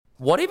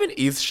What even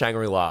is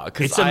Shangri-La?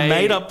 It's a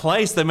made-up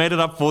place. They made it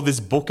up for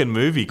this book and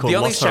movie called The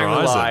only Lost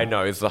Horizon. Shangri-La I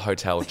know is the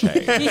hotel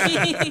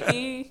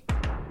chain.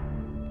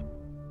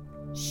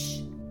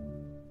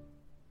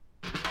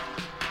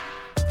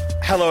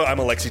 Hello, I'm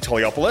Alexi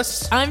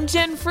Toliopoulos. I'm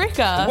Jen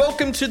Fricker.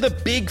 Welcome to the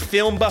Big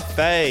Film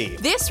Buffet.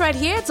 This right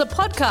here, it's a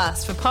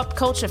podcast for pop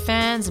culture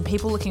fans and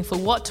people looking for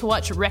what to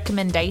watch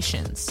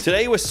recommendations.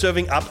 Today we're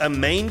serving up a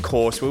main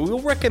course where we'll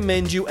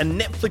recommend you a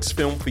Netflix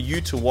film for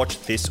you to watch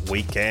this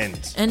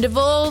weekend. And of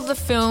all the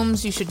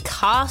films you should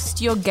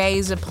cast your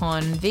gaze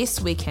upon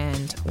this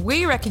weekend,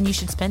 we reckon you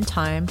should spend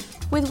time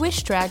with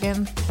Wish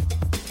Dragon.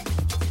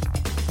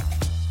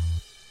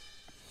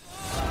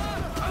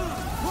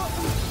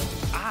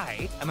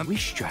 I'm a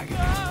wish dragon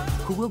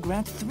who will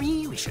grant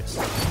 3 wishes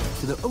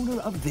to the owner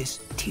of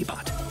this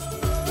teapot.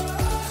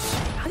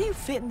 How do you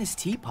fit in this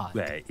teapot?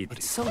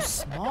 It's so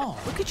small.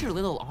 Look at your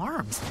little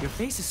arms. Your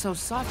face is so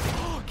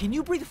soft. Can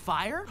you breathe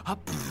fire?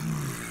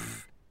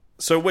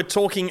 So we're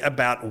talking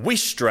about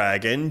Wish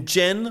Dragon.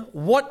 Jen,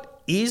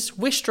 what is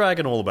Wish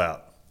Dragon all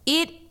about?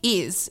 It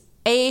is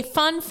a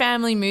fun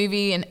family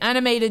movie, an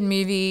animated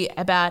movie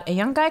about a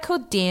young guy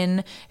called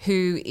Din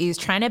who is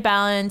trying to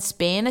balance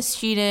being a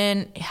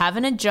student,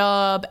 having a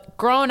job,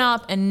 growing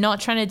up and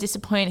not trying to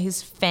disappoint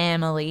his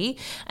family,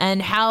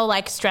 and how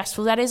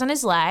stressful that is on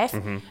his life.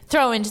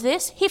 Throw into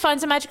this, he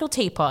finds a magical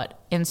teapot.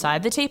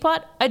 Inside the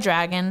teapot, a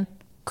dragon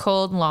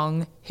called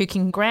Long who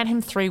can grant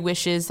him 3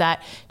 wishes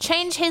that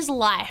change his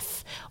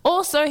life.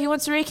 Also, he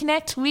wants to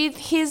reconnect with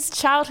his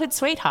childhood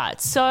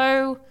sweetheart.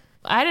 So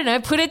I don't know,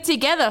 put it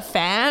together,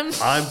 fam.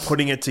 I'm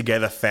putting it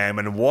together, fam,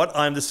 and what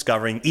I'm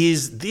discovering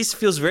is this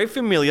feels very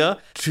familiar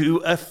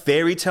to a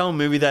fairy tale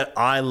movie that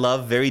I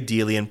love very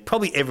dearly, and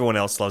probably everyone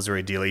else loves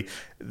very dearly,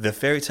 the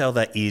fairy tale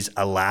that is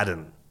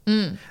Aladdin.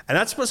 And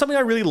that's something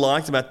I really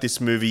liked about this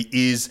movie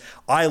is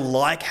I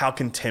like how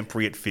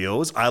contemporary it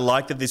feels. I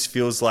like that this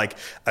feels like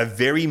a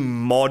very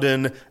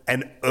modern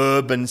and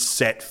urban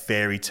set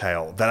fairy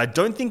tale that I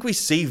don't think we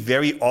see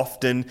very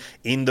often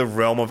in the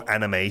realm of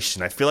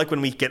animation. I feel like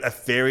when we get a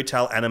fairy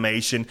tale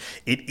animation,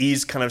 it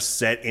is kind of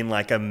set in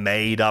a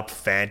made up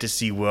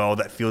fantasy world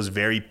that feels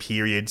very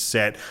period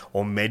set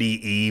or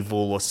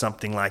medieval or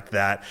something like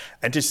that.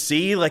 And to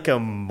see a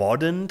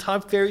modern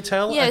type fairy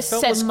tale, Yeah,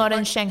 set in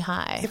modern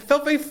Shanghai. It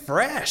felt very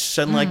fresh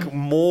and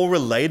more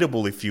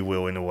relatable, if you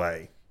will, in a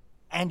way.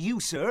 And you,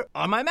 sir,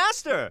 are my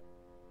master.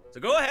 So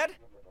go ahead.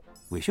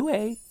 Wish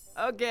away.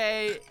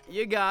 Okay,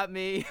 you got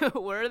me.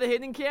 Where are the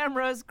hidden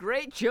cameras?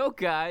 Great joke,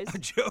 guys. A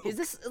joke? Is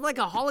this like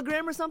a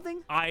hologram or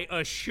something? I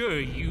assure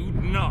you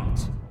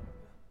not.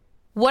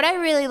 What I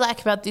really like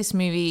about this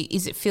movie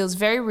is it feels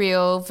very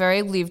real,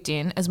 very lived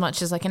in, as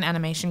much as an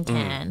animation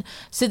can.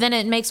 So then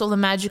it makes all the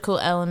magical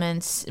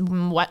elements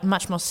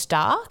much more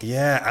stark.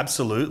 Yeah,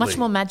 absolutely. Much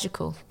more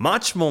magical.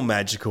 Much more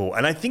magical.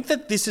 And I think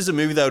that this is a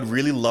movie that I would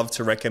really love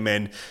to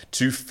recommend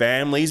to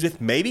families with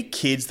maybe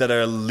kids that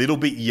are a little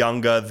bit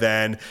younger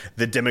than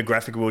the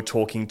demographic we were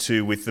talking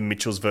to with the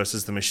Mitchells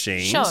versus the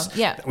Machines. Sure,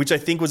 yeah. Which I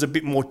think was a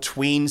bit more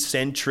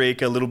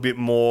tween-centric, a little bit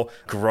more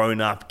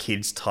grown-up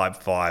kids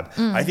type vibe.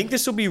 I think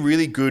this will be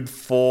really good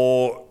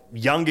for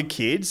younger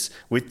kids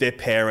with their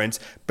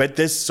parents, but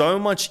there's so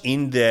much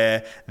in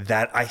there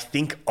that I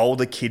think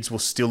older kids will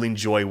still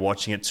enjoy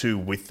watching it too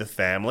with the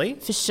family.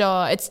 For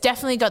sure. It's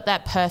definitely got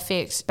that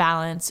perfect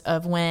balance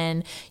of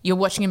when you're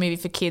watching a movie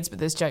for kids, but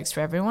there's jokes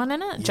for everyone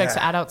in it, jokes for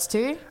adults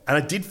too. And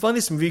I did find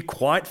this movie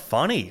quite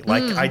funny.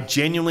 I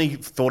genuinely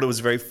thought it was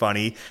very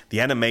funny. The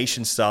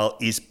animation style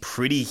is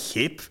pretty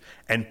hip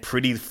and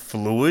pretty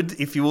fluid,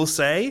 if you will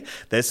say.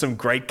 There's some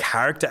great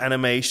character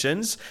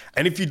animations.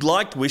 And if you'd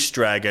liked Wish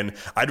Dragon,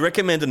 I'd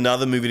recommend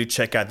another movie to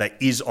check out that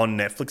is on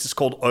Netflix. It's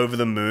called Over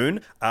the Moon.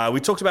 We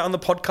talked about it on the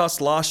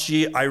podcast last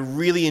year. I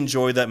really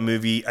enjoyed that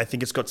movie. I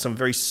think it's got some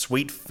very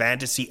sweet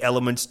fantasy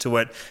elements to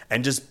it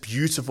and just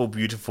beautiful,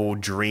 beautiful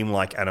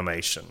dreamlike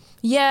animation.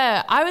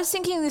 Yeah, I was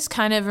thinking this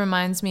kind of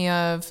reminds me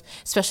of,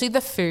 especially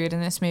the food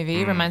in this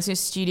movie, reminds me of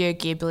Studio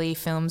Ghibli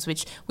films,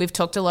 which we've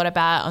talked a lot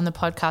about on the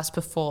podcast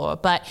before.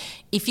 But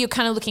if you're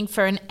kind of looking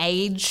for an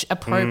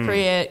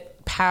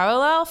age-appropriate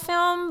parallel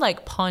film,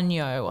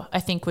 Ponyo, I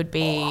think would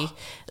be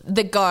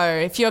the go.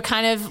 If you're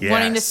kind of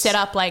wanting to set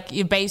up,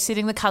 you're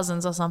babysitting the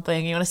cousins or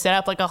something, you want to set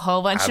up a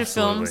whole bunch of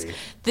films,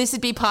 this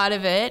would be part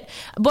of it.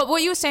 But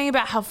what you were saying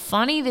about how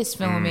funny this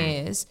film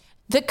is,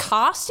 the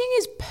casting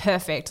is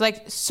perfect.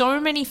 So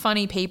many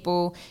funny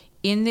people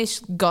in this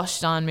gosh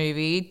darn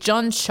movie.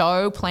 John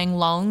Cho playing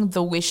Long,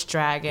 the Wish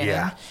Dragon.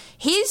 Yeah.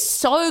 He's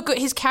so good.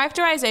 His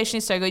characterization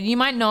is so good. You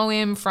might know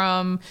him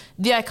from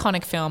the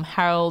iconic film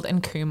Harold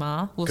and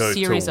Kumar,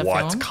 series of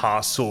White films.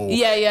 Castle,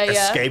 Yeah.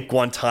 Escape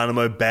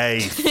Guantanamo Bay,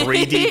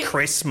 3D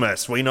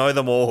Christmas. We know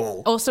them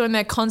all. Also in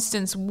there,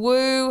 Constance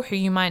Wu, who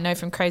you might know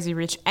from Crazy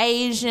Rich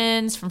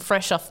Asians, from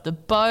Fresh Off the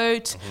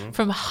Boat,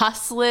 from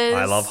Hustlers.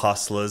 I love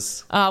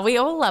Hustlers. We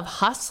all love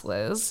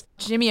Hustlers.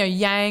 Jimmy O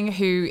Yang,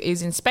 who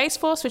is in Space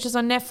Force, which is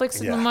on Netflix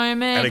at the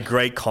moment. And a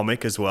great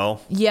comic as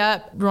well.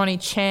 Yep. Ronnie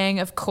Chang,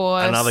 of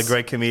course. Another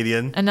great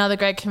comedian. Another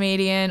great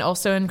comedian,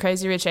 also in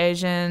Crazy Rich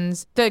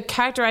Asians. The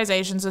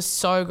characterizations are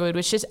so good,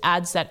 which just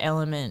adds that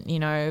element, you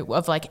know,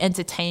 of like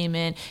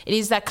entertainment. It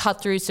is that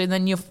cut through, so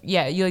then your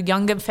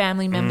younger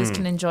family members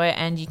can enjoy it,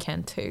 and you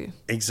can too.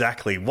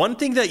 Exactly. One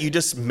thing that you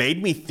just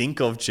made me think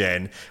of,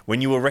 Jen,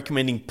 when you were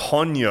recommending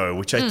Ponyo,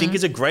 which I think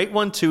is a great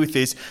one too with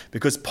this,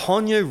 because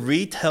Ponyo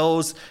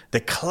retells the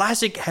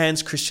classic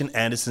Hans Christian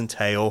Andersen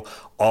tale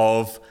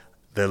of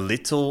The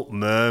Little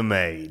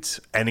Mermaid.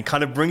 And it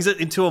kind of brings it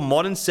into a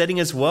modern setting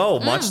as well,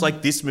 much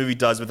like this movie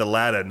does with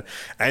Aladdin.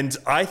 And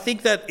I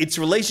think that its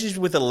relationship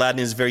with Aladdin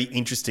is very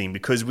interesting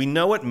because we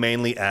know it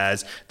mainly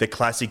as the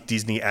classic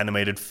Disney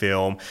animated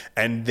film,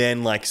 and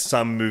then like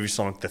some movies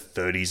from like the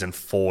 30s and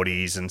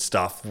 40s and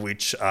stuff,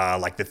 which are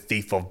like The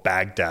Thief of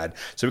Baghdad.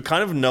 So we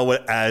kind of know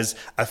it as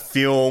a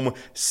film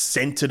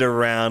centered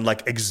around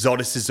like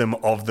exoticism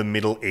of the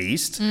Middle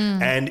East.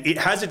 And it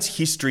has its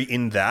history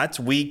in that.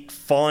 We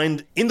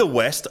find in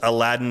the West,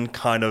 Aladdin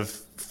kind of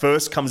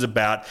first comes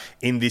about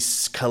in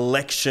this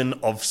collection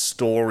of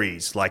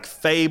stories like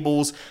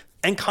fables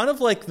and kind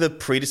of like the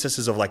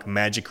predecessors of like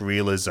magic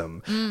realism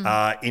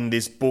in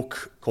this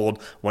book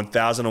called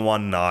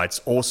 1001 Nights,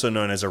 also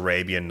known as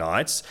Arabian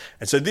Nights.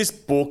 And so this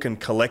book and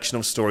collection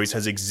of stories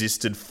has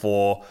existed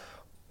for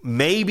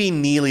maybe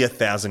nearly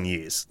 1,000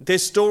 years.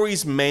 There's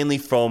stories mainly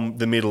from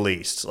the Middle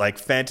East, like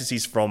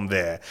fantasies from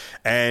there.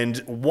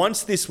 And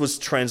once this was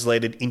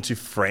translated into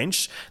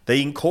French,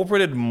 they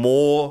incorporated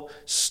more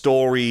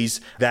stories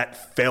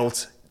that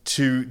felt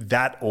to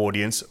that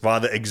audience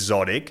rather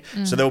exotic.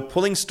 So they were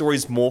pulling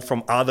stories more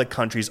from other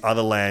countries,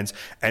 other lands,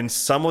 and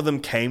some of them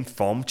came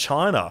from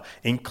China,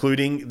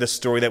 including the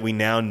story that we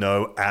now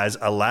know as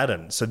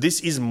Aladdin. So this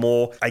is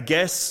more, I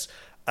guess,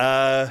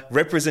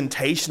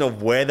 representation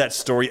of where that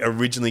story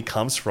originally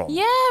comes from.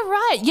 Yeah,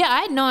 right. Yeah,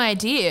 I had no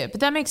idea, but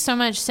that makes so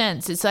much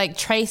sense. It's like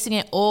tracing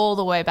it all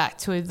the way back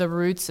to the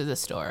roots of the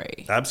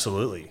story.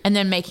 Absolutely. And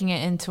then making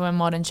it into a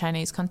modern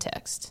Chinese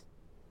context.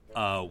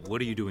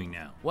 What are you doing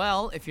now?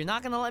 Well, if you're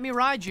not gonna let me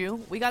ride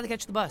you, we gotta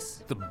catch the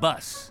bus. The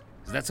bus?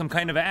 Is that some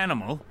kind of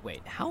animal?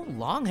 Wait, how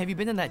long have you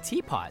been in that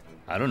teapot?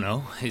 I don't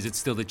know. Is it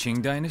still the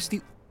Qing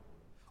dynasty?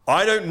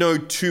 I don't know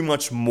too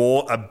much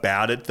more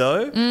about it,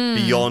 though,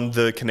 beyond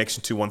the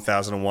connection to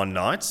 1001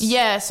 Nights.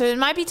 Yeah, so it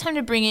might be time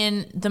to bring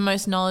in the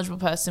most knowledgeable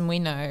person we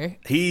know.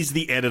 He's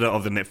the editor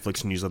of the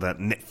Netflix newsletter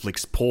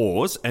Netflix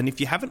Pause, and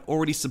if you haven't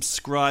already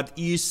subscribed,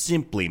 you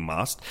simply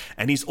must.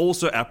 And he's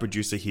also our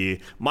producer here,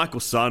 Michael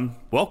Sun.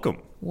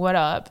 Welcome. What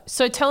up?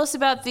 So tell us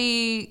about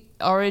the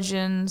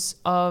origins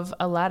of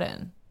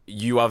Aladdin.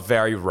 You are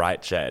very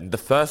right, Jen. The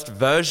first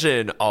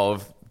version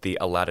of the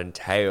Aladdin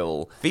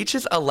tale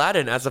features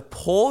Aladdin as a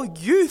poor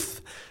youth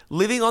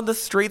living on the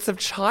streets of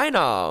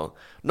China.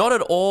 Not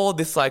at all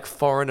this like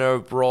foreigner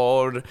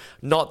abroad,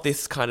 not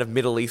this kind of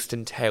Middle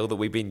Eastern tale that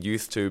we've been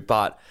used to,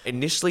 but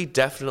initially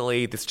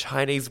definitely this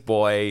Chinese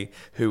boy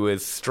who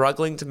was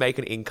struggling to make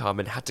an income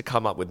and had to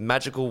come up with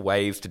magical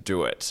ways to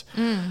do it.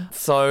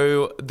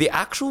 So the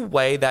actual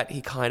way that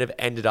he kind of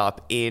ended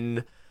up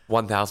in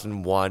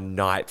 1001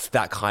 Nights,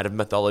 that kind of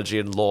mythology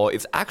and lore,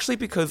 is actually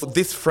because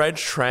this French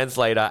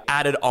translator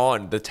added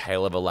on the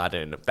tale of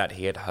Aladdin that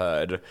he had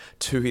heard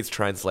to his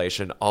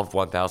translation of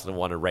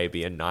 1001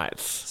 Arabian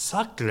Nights.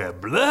 Sacre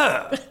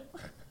bleu.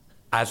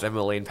 As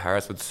Emily in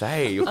Paris would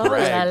say, you're Oh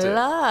correct. la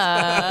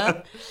la.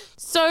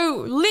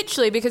 So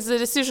literally, because of the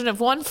decision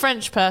of one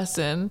French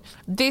person,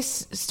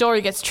 this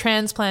story gets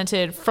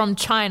transplanted from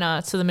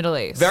China to the Middle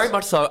East. Very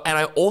much so. And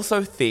I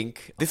also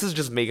think, this is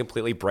just me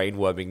completely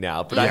brainworming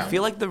now, but I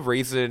feel like the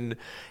reason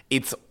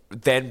it's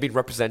then been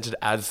represented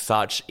as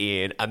such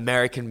in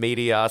American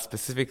media,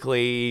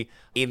 specifically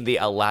in the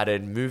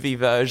Aladdin movie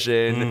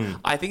version,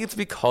 I think it's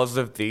because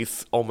of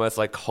this almost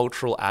like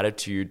cultural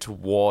attitude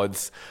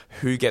towards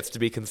who gets to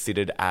be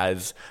considered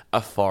as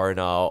a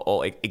foreigner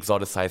or like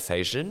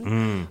exoticization.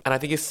 And I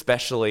think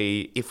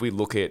especially if we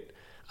look at,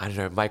 I don't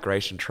know,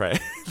 migration trends.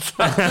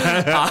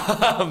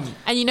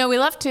 And you know we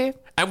love to.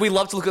 And we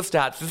love to look at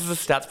stats. This is a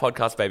stats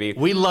podcast, baby.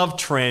 We love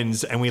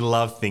trends and we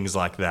love things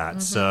like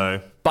that.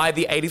 So By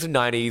the 80s and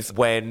 90s,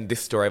 when this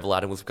story of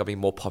Aladdin was becoming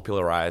more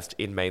popularized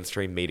in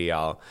mainstream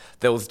media,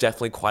 there was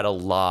definitely quite a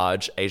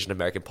large Asian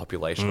American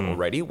population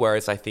already.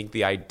 Whereas I think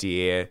the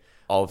idea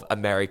of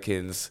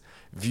Americans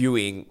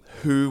viewing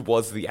who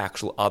was the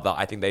actual other,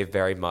 I think they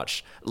very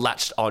much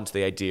latched onto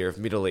the idea of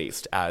Middle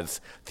East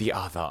as the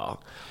other.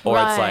 Or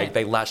it's Right. like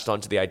they latched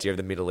onto the idea of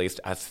the Middle East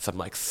as some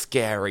like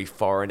scary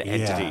foreign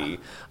entity,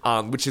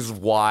 which is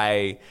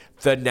why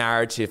the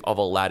narrative of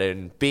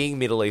Aladdin being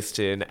Middle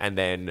Eastern and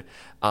then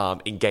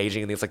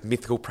engaging in these like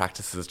mythical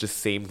practices just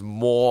seemed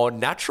more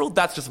natural.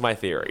 That's just my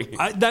theory.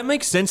 that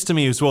makes sense to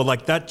me as well.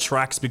 Like that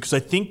tracks because I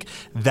think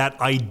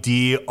that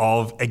idea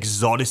of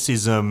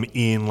exoticism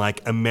in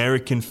like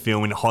American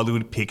film and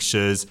Hollywood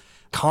pictures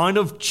kind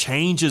of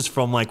changes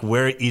from like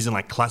where it is in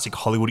like classic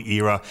Hollywood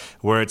era,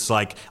 where it's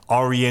like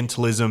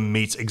Orientalism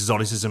meets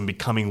exoticism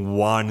becoming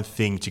one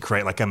thing to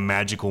create like a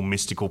magical,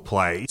 mystical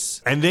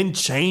place, and then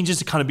changes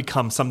to kind of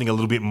become something a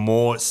little bit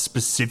more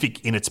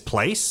specific in its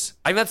place.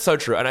 I think that's so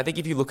true. And I think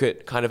if you look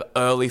at kind of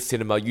early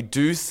cinema, you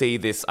do see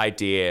this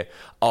idea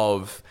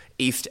of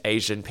East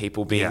Asian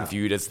people being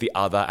viewed as the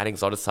other and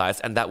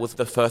exoticized. And that was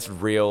the first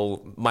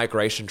real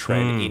migration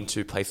trend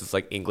into places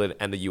like England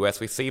and the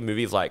US. We see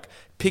movies like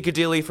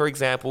Piccadilly, for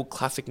example,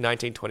 classic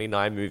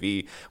 1929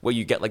 movie where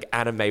you get like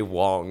Anna May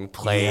Wong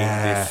playing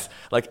this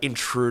like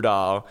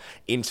intruder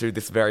into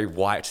this very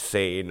white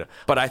scene.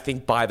 But I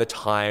think by the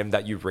time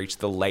that you reach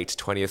the late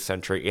 20th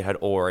century, it had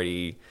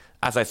already,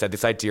 as I said,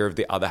 this idea of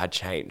the other had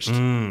changed.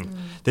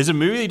 There's a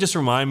movie that just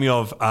reminded me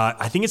of,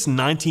 I think it's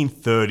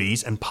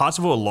 1930s and parts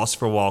of it were lost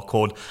for a while,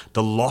 called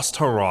The Lost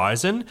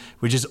Horizon,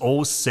 which is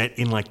all set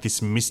in like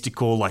this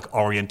mystical, like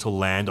oriental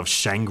land of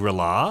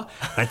Shangri-La.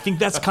 And I think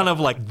that's kind of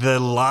like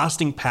the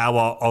lasting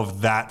power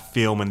of that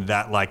film, and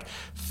that like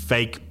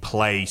fake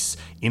place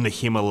in the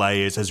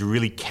Himalayas has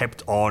really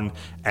kept on,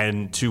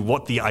 and to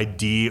what the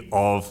idea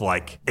of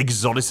like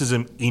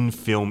exoticism in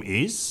film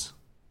is.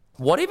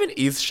 What even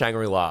is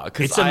Shangri-La?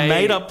 It's a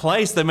made-up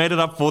place. They made it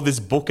up for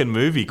this book and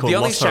movie called The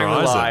only Lost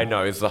Shangri-La Horizon. I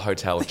know is the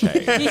hotel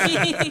chain.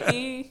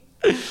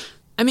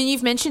 I mean,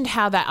 you've mentioned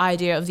how that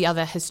idea of the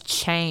other has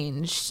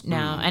changed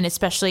now, and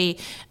especially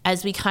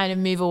as we kind of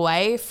move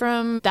away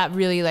from that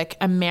really like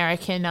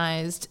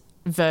Americanized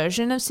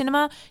version of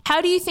cinema.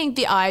 How do you think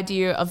the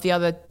idea of the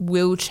other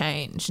will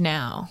change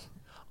now?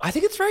 I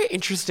think it's very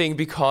interesting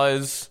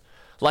because,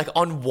 like,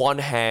 on one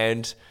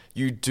hand,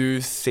 you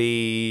do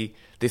see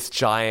this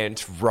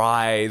giant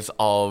rise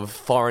of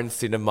foreign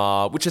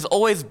cinema, which has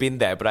always been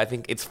there, but I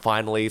think it's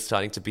finally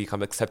starting to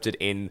become accepted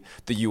in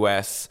the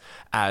US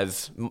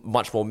as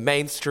much more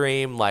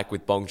mainstream, like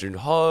with Bong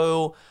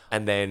Joon-ho,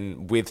 and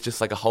then with just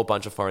like a whole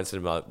bunch of foreign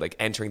cinema like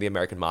entering the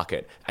American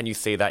market. And you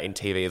see that in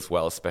TV as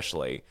well,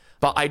 especially.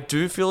 But I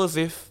do feel as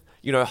if,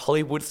 you know,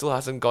 Hollywood still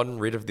hasn't gotten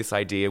rid of this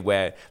idea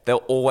where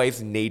there'll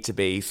always need to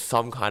be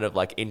some kind of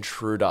like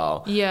intruder.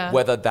 Yeah.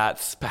 Whether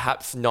that's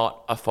perhaps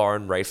not a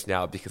foreign race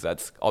now, because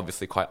that's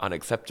obviously quite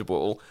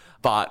unacceptable,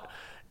 but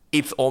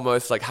it's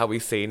almost like how we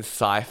see in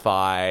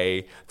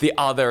sci-fi, the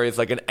other is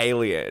like an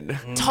alien.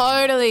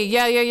 Totally.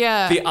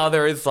 Yeah. The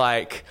other is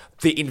like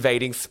the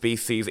invading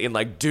species in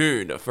like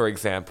Dune, for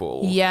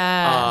example.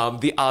 Yeah.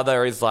 The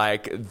other is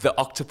like the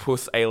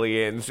octopus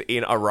aliens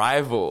in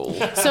Arrival.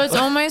 So it's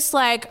almost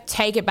like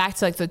take it back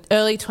to like the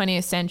early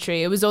 20th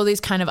century. It was all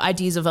these kind of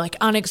ideas of like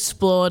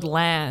unexplored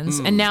lands.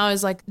 And now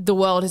as like the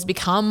world has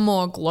become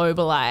more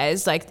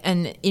globalized, like,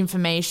 and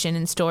information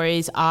and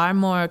stories are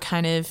more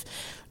kind of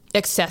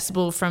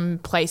accessible from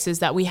places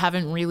that we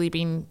haven't really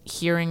been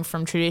hearing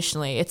from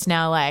traditionally. It's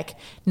now like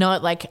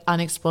not like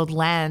unexplored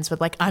lands,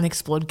 but like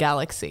unexplored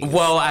galaxies.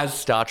 Well, as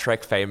Star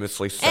Trek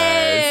famously says,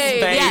 Hey,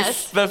 space,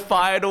 yes. the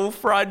final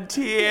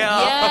frontier.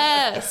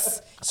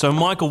 Yes. So,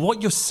 Michael,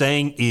 what you're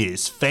saying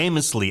is,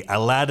 famously,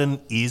 Aladdin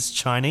is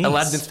Chinese?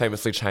 Aladdin is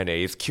famously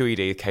Chinese.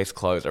 QED, case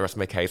closed. I rest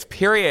my case.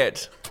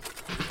 Period.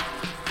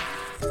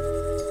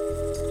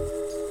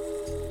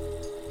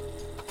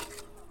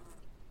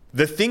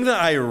 The thing that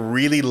I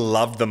really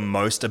love the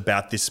most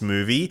about this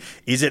movie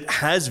is it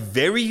has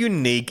very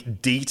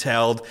unique,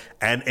 detailed,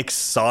 and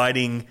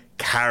exciting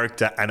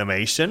character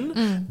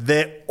animation.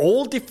 They're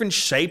all different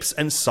shapes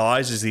and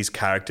sizes, these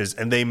characters,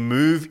 and they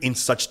move in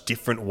such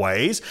different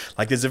ways.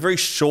 Like there's a very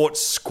short,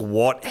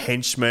 squat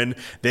henchman.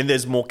 Then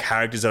there's more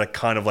characters that are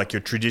kind of like your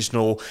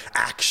traditional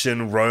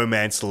action,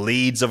 romance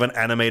leads of an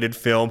animated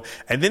film.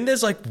 And then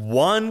there's like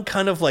one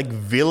kind of like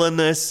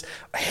villainous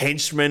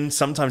henchman,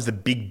 sometimes the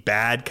big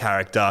bad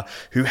character,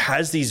 who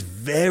has these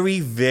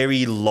very,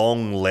 very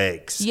long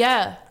legs.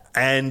 Yeah.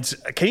 And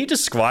can you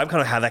describe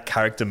kind of how that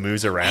character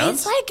moves around?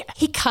 It's like,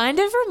 he kind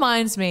of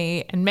reminds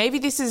me, and maybe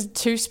this is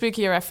too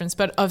spooky a reference,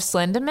 but of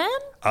Slender Man.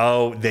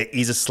 Oh, there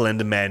is a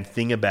Slender Man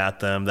thing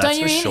about them, that's Don't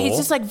you for mean? sure. He's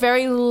just like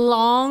very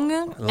long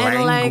and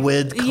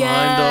Languid, like, kind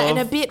yeah, of. and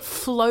a bit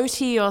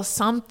floaty or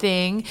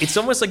something. It's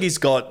almost like he's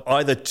got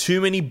either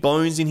too many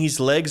bones in his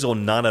legs or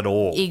none at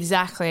all.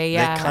 Exactly,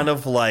 yeah. They're kind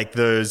of like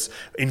those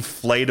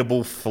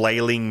inflatable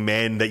flailing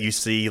men that you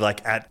see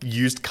like at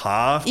used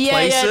car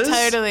places.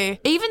 Yeah, totally.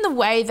 Even the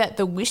way that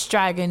the Wish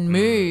Dragon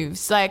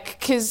moves, like,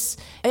 because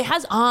it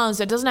has arms,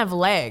 it doesn't have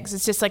legs.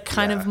 It's just like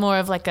kind of more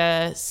of like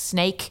a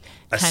snake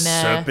A kind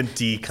of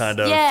serpenty kind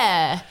of.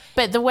 Yeah,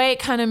 but the way it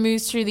kind of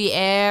moves through the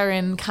air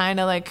and kind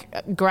of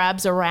like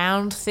grabs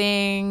around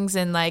things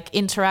and like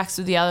interacts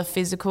with the other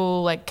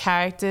physical like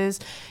characters.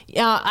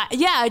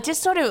 I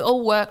just thought it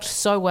all worked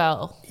so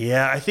well.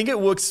 Yeah, I think it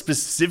works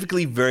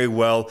specifically very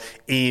well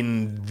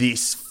in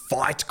this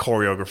fight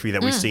choreography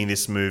that we see in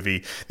this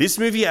movie. This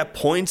movie at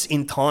points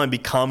in time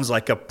becomes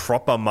like a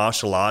proper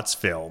martial arts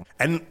film,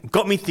 and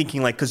got me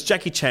thinking, like, because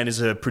Jackie Chan is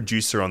a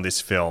producer on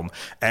this film,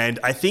 and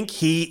I think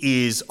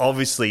he is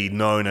obviously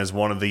known as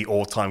one of the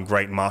all-time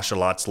great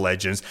martial arts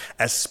legends,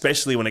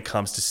 especially when it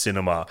comes to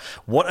cinema.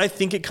 What I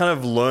think it kind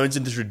of learns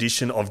in the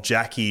tradition of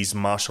Jackie's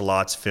martial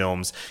arts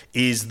films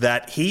is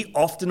that he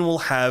often will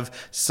have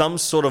some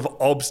sort of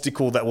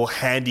obstacle that will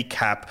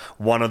handicap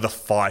one of the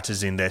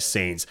fighters in their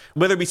scenes.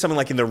 Whether it be something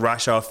like in the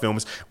Rush Hour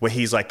films where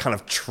he's like kind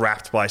of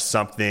trapped by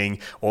something,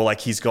 or like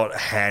he's got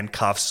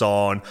handcuffs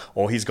on,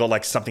 or he's got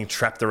like something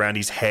trapped around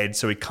his head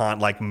so he can't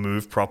like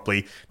move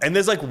properly. And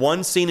there's like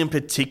one scene in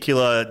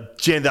particular,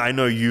 Jen, that I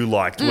know you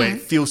liked, where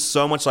it feels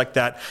so much like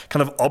that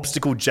kind of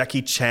obstacle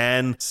Jackie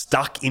Chan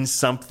stuck in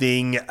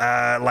something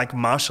like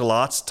martial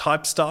arts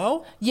type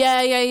style.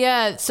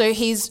 Yeah. So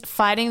he's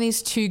fighting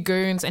these two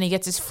goons and he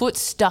gets his foot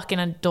stuck in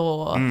a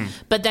door,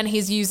 but then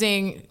he's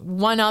using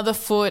one other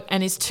foot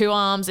and his two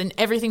arms, and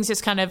everything's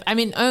just kind of, I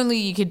mean, only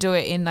you could do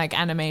it in like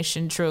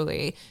animation,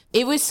 truly.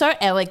 It was so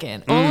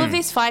elegant. All of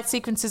these fight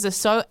sequences are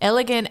so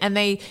elegant, and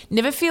they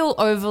never feel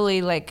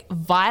overly like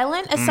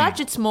violent as such.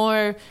 It's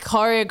more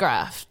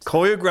choreographed.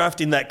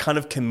 Choreographed in that kind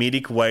of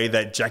comedic way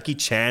that Jackie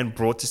Chan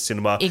brought to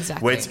cinema.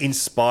 Exactly. Where it's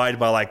inspired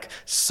by like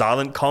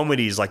silent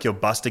comedies like your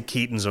Buster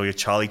Keatons or your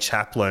Charlie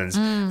Chaplins.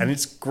 And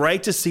it's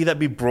great to see that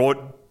be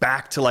brought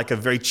back to like a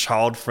very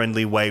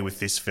child-friendly way with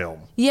this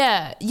film.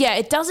 Yeah.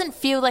 It doesn't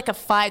feel like a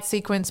fight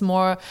sequence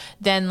more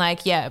than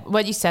like,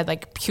 what you said,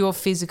 like pure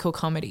physical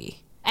comedy.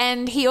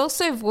 And he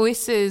also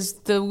voices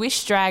the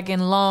Wish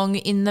Dragon Long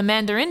in the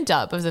Mandarin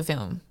dub of the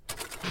film.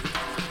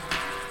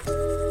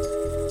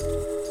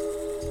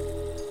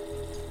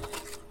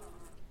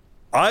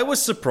 I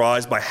was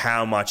surprised by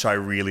how much I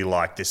really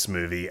liked this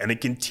movie, and it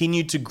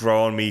continued to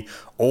grow on me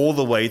all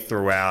the way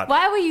throughout.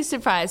 Why were you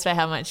surprised by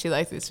how much you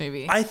liked this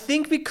movie? I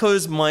think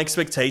because my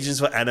expectations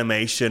for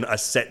animation are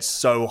set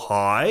so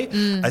high,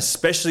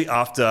 especially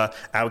after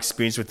our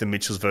experience with The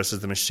Mitchells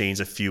versus the Machines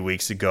a few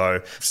weeks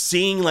ago.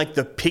 Seeing like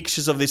the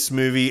pictures of this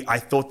movie, I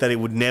thought that it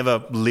would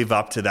never live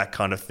up to that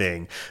kind of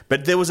thing.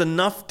 But there was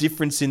enough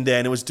difference in there,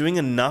 and it was doing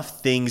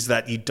enough things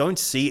that you don't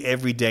see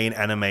every day in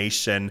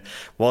animation,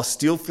 while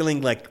still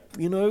feeling like,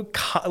 you know,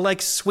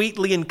 like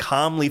sweetly and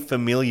calmly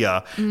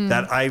familiar,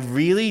 that I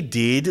really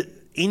did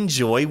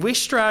enjoy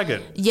Wish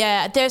Dragon.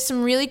 Yeah, there's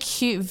some really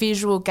cute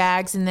visual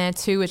gags in there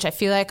too, which I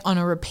feel like on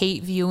a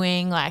repeat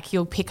viewing, like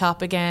you'll pick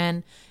up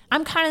again.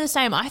 I'm kind of the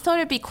same. I thought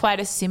it'd be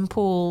quite a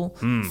simple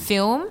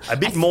film. A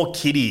bit more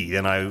kiddie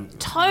than I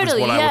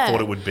Totally, was what yeah. I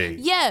thought it would be.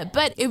 Yeah,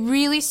 but it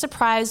really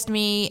surprised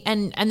me.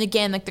 And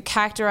again, like the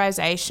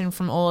characterization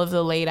from all of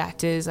the lead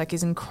actors, like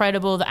is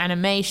incredible. The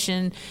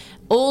animation,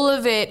 all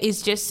of it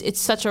is just, it's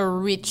such a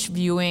rich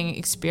viewing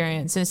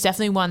experience. And it's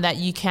definitely one that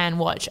you can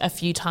watch a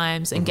few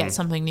times and get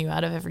something new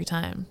out of every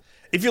time.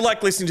 If you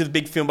like listening to the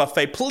Big Film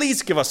Buffet,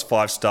 please give us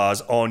 5 stars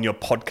on your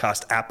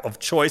podcast app of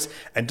choice.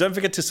 And don't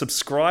forget to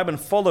subscribe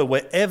and follow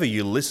wherever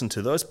you listen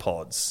to those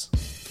pods.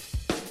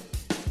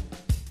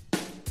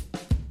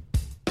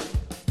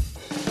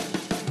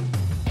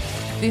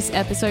 This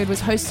episode was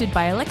hosted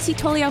by Alexi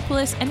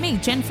Toliopoulos and me,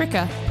 Jen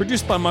Fricker.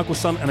 Produced by Michael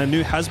Sun and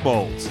Anu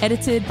Hasbolds.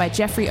 Edited by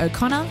Jeffrey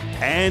O'Connor.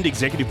 And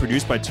executive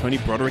produced by Tony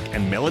Broderick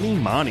and Melanie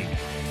Marnie.